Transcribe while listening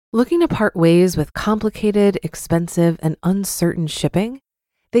Looking to part ways with complicated, expensive, and uncertain shipping?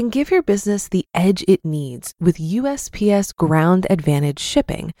 Then give your business the edge it needs with USPS Ground Advantage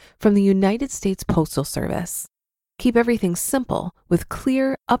shipping from the United States Postal Service. Keep everything simple with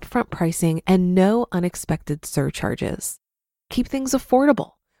clear, upfront pricing and no unexpected surcharges. Keep things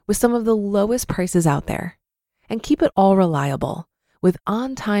affordable with some of the lowest prices out there. And keep it all reliable with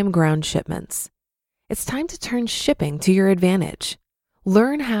on-time ground shipments. It's time to turn shipping to your advantage.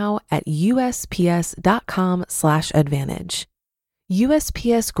 Learn how at USPS.com/advantage.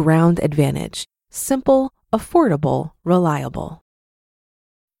 USPS Ground Advantage. Simple, affordable, reliable.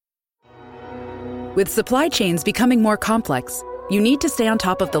 With supply chains becoming more complex, you need to stay on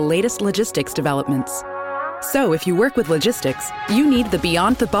top of the latest logistics developments. So if you work with logistics, you need the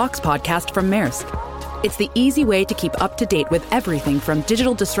Beyond the Box podcast from Maersk. It's the easy way to keep up to date with everything from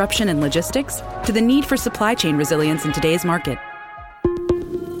digital disruption in logistics to the need for supply chain resilience in today's market.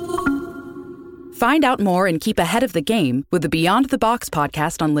 Find out more and keep ahead of the game with the Beyond the Box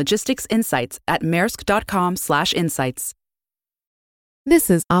podcast on logistics insights at maersk.com/insights.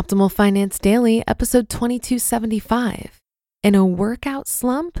 This is Optimal Finance Daily, episode 2275. In a workout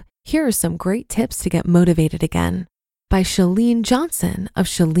slump, here are some great tips to get motivated again by Chalene Johnson of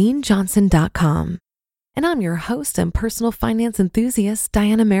ChaleneJohnson.com. And I'm your host and personal finance enthusiast,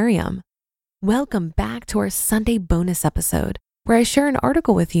 Diana Merriam. Welcome back to our Sunday bonus episode, where I share an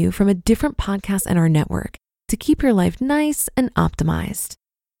article with you from a different podcast in our network to keep your life nice and optimized.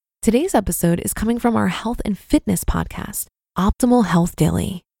 Today's episode is coming from our health and fitness podcast, Optimal Health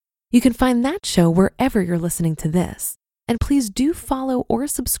Daily. You can find that show wherever you're listening to this. And please do follow or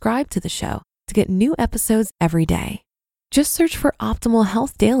subscribe to the show to get new episodes every day. Just search for Optimal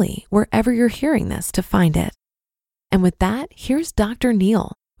Health Daily wherever you're hearing this to find it. And with that, here's Dr.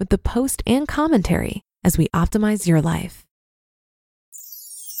 Neil with the post and commentary as we optimize your life.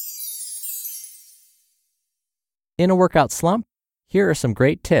 In a workout slump, here are some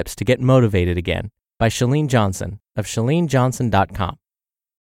great tips to get motivated again by Chalene Johnson of ChaleneJohnson.com.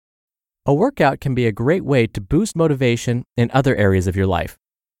 A workout can be a great way to boost motivation in other areas of your life.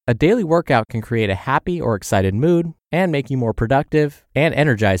 A daily workout can create a happy or excited mood and make you more productive and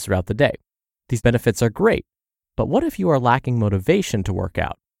energized throughout the day. These benefits are great, but what if you are lacking motivation to work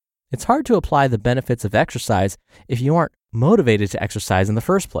out? It's hard to apply the benefits of exercise if you aren't motivated to exercise in the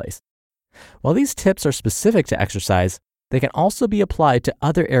first place. While these tips are specific to exercise, they can also be applied to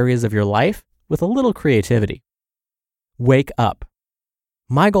other areas of your life with a little creativity. Wake up.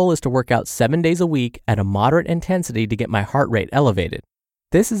 My goal is to work out 7 days a week at a moderate intensity to get my heart rate elevated.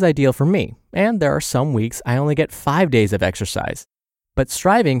 This is ideal for me, and there are some weeks I only get 5 days of exercise. But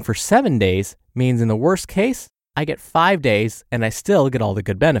striving for 7 days means in the worst case, I get 5 days and I still get all the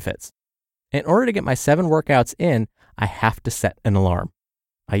good benefits. In order to get my 7 workouts in, I have to set an alarm.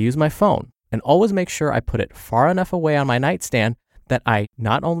 I use my phone and always make sure I put it far enough away on my nightstand that I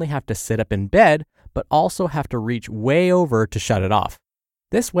not only have to sit up in bed, but also have to reach way over to shut it off.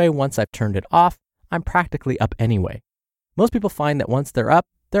 This way, once I've turned it off, I'm practically up anyway. Most people find that once they're up,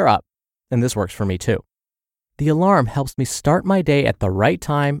 and this works for me too. The alarm helps me start my day at the right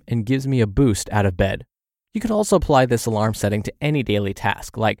time and gives me a boost out of bed. You can also apply this alarm setting to any daily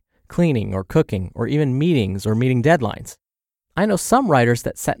task like cleaning or cooking or even meetings or meeting deadlines. I know some writers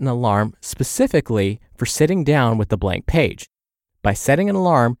that set an alarm specifically for sitting down with the blank page. By setting an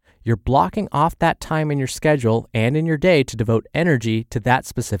alarm, you're blocking off that time in your schedule and in your day to devote energy to that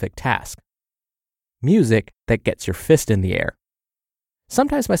specific task. Music that gets your fist in the air.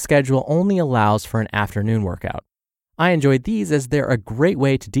 Sometimes my schedule only allows for an afternoon workout. I enjoy these as they're a great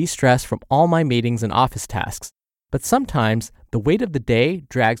way to de-stress from all my meetings and office tasks, but sometimes the weight of the day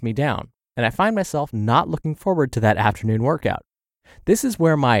drags me down, and I find myself not looking forward to that afternoon workout. This is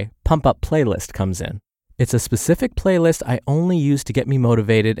where my Pump Up playlist comes in. It's a specific playlist I only use to get me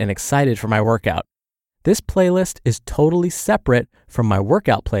motivated and excited for my workout. This playlist is totally separate from my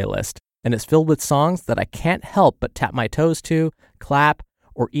workout playlist, and it's filled with songs that I can't help but tap my toes to, clap,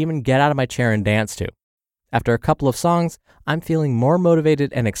 or even get out of my chair and dance to. After a couple of songs, I'm feeling more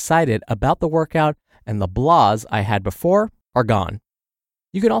motivated and excited about the workout, and the blahs I had before are gone.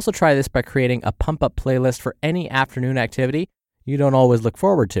 You can also try this by creating a pump-up playlist for any afternoon activity you don't always look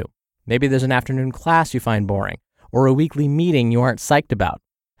forward to. Maybe there's an afternoon class you find boring, or a weekly meeting you aren't psyched about.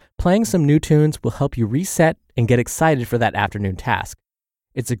 Playing some new tunes will help you reset and get excited for that afternoon task.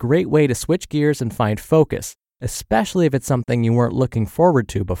 It's a great way to switch gears and find focus, especially if it's something you weren't looking forward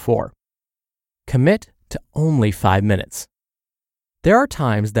to before. Commit to only 5 minutes. There are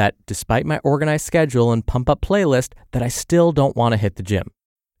times that, despite my organized schedule and pump-up playlist, that I still don't want to hit the gym.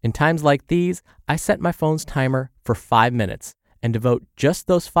 In times like these, I set my phone's timer for 5 minutes, and devote just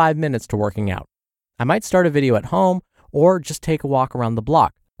those 5 minutes to working out. I might start a video at home or just take a walk around the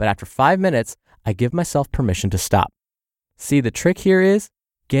block, but after 5 minutes, I give myself permission to stop. See, the trick here is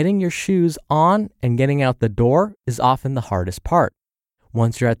getting your shoes on and getting out the door is often the hardest part.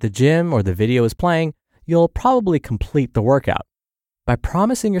 Once you're at the gym or the video is playing, you'll probably complete the workout. By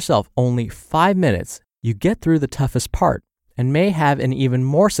promising yourself only 5 minutes, you get through the toughest part and may have an even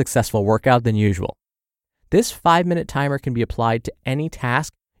more successful workout than usual. This 5-minute timer can be applied to any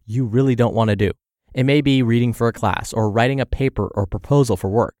task you really don't want to do. It may be reading for a class or writing a paper or proposal for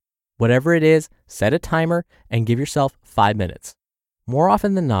work. Whatever it is, set a timer and give yourself 5 minutes. More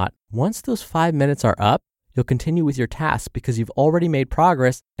often than not, once those 5 minutes are up, you'll continue with your task because you've already made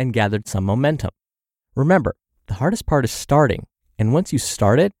progress and gathered some momentum. Remember, the hardest part is starting, and once you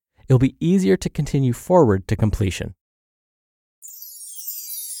start it, it'll be easier to continue forward to completion.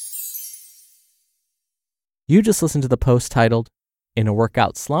 You just listened to the post titled, In a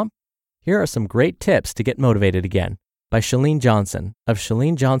Workout Slump? Here are some great tips to get motivated again by Chalene Johnson of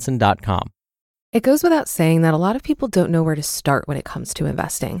ChaleneJohnson.com. It goes without saying that a lot of people don't know where to start when it comes to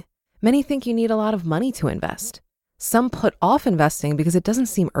investing. Many think you need a lot of money to invest. Some put off investing because it doesn't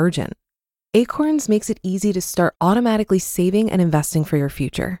seem urgent. Acorns makes it easy to start automatically saving and investing for your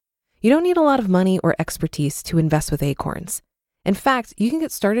future. You don't need a lot of money or expertise to invest with Acorns. In fact, you can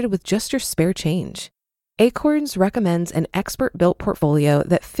get started with just your spare change. Acorns recommends an expert-built portfolio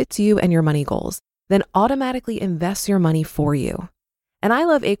that fits you and your money goals, then automatically invests your money for you. And I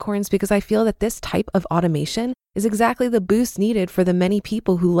love Acorns because I feel that this type of automation is exactly the boost needed for the many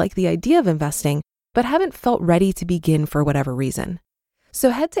people who like the idea of investing, but haven't felt ready to begin for whatever reason.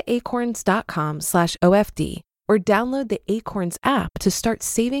 So head to acorns.com/OFD or download the Acorns app to start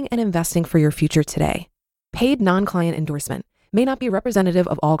saving and investing for your future today. Paid non-client endorsement may not be representative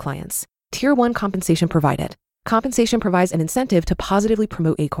of all clients. Tier 1 compensation provided. Compensation provides an incentive to positively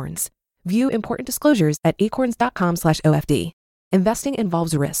promote Acorns. View important disclosures at acorns.com/OFD. Investing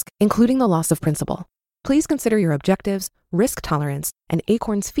involves risk, including the loss of principal. Please consider your objectives, risk tolerance, and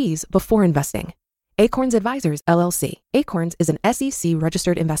Acorns fees before investing. Acorns Advisors, LLC. Acorns is an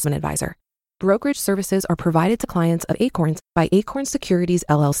SEC-registered investment advisor. Brokerage services are provided to clients of Acorns by Acorns Securities,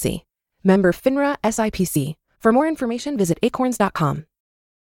 LLC. Member FINRA SIPC. For more information, visit acorns.com.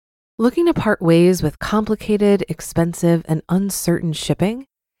 Looking to part ways with complicated, expensive, and uncertain shipping?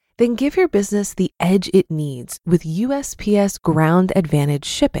 Then give your business the edge it needs with USPS Ground Advantage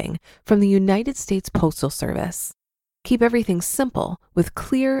shipping from the United States Postal Service. Keep everything simple with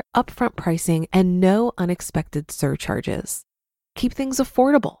clear, upfront pricing and no unexpected surcharges. Keep things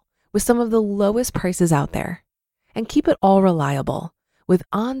affordable with some of the lowest prices out there. And keep it all reliable with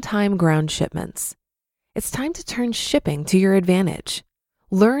on-time ground shipments. It's time to turn shipping to your advantage.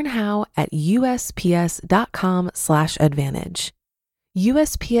 Learn how at USPS.com/advantage.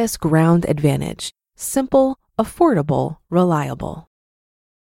 USPS Ground Advantage. Simple, affordable, reliable.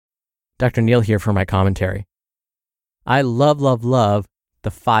 Dr. Neil here for my commentary. I love the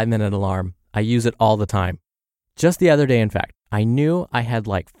 5-minute alarm. I use it all the time. Just the other day, in fact, I knew I had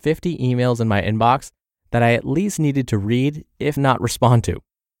like 50 emails in my inbox that I at least needed to read, if not respond to.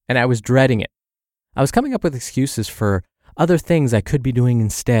 And I was dreading it. I was coming up with excuses for other things I could be doing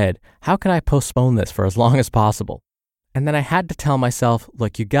instead. How can I postpone this for as long as possible? And then I had to tell myself,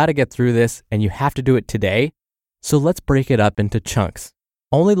 look, you got to get through this and you have to do it today. So let's break it up into chunks.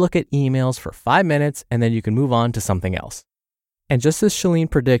 Only look at emails for 5 minutes and then you can move on to something else. And just as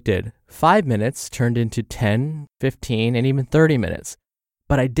Chalene predicted, 5 minutes turned into 10, 15, and even 30 minutes.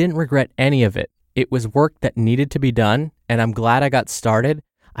 But I didn't regret any of it. It was work that needed to be done, and I'm glad I got started.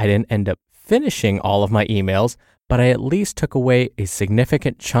 I didn't end up finishing all of my emails, but I at least took away a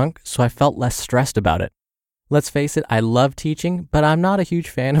significant chunk so I felt less stressed about it. Let's face it, I love teaching, but I'm not a huge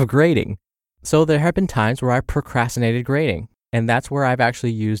fan of grading. So there have been times where I procrastinated grading, and that's where I've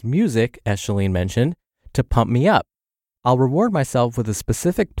actually used music, as Chalene mentioned, to pump me up. I'll reward myself with a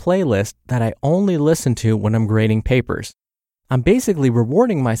specific playlist that I only listen to when I'm grading papers. I'm basically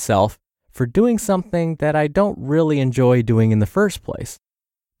rewarding myself for doing something that I don't really enjoy doing in the first place.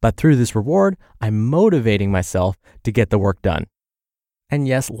 But through this reward, I'm motivating myself to get the work done. And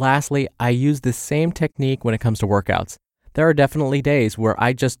yes, lastly, I use this same technique when it comes to workouts. There are definitely days where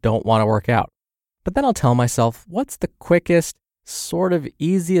I just don't want to work out. But then I'll tell myself, what's the quickest, sort of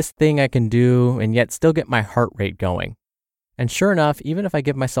easiest thing I can do and yet still get my heart rate going? And sure enough, even if I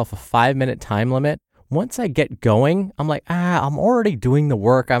give myself a 5-minute time limit, once I get going, I'm like, I'm already doing the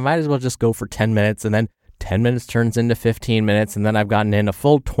work. I might as well just go for 10 minutes and then 10 minutes turns into 15 minutes and then I've gotten in a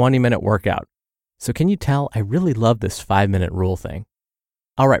full 20-minute workout. So can you tell I really love this 5-minute rule thing?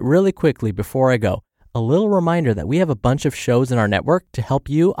 All right, really quickly before I go, a little reminder that we have a bunch of shows in our network to help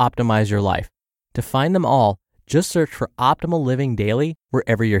you optimize your life. To find them all, just search for Optimal Living Daily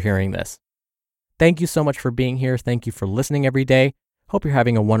wherever you're hearing this. Thank you so much for being here. Thank you for listening every day. Hope you're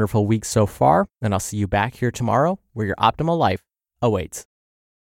having a wonderful week so far, and I'll see you back here tomorrow where your optimal life awaits.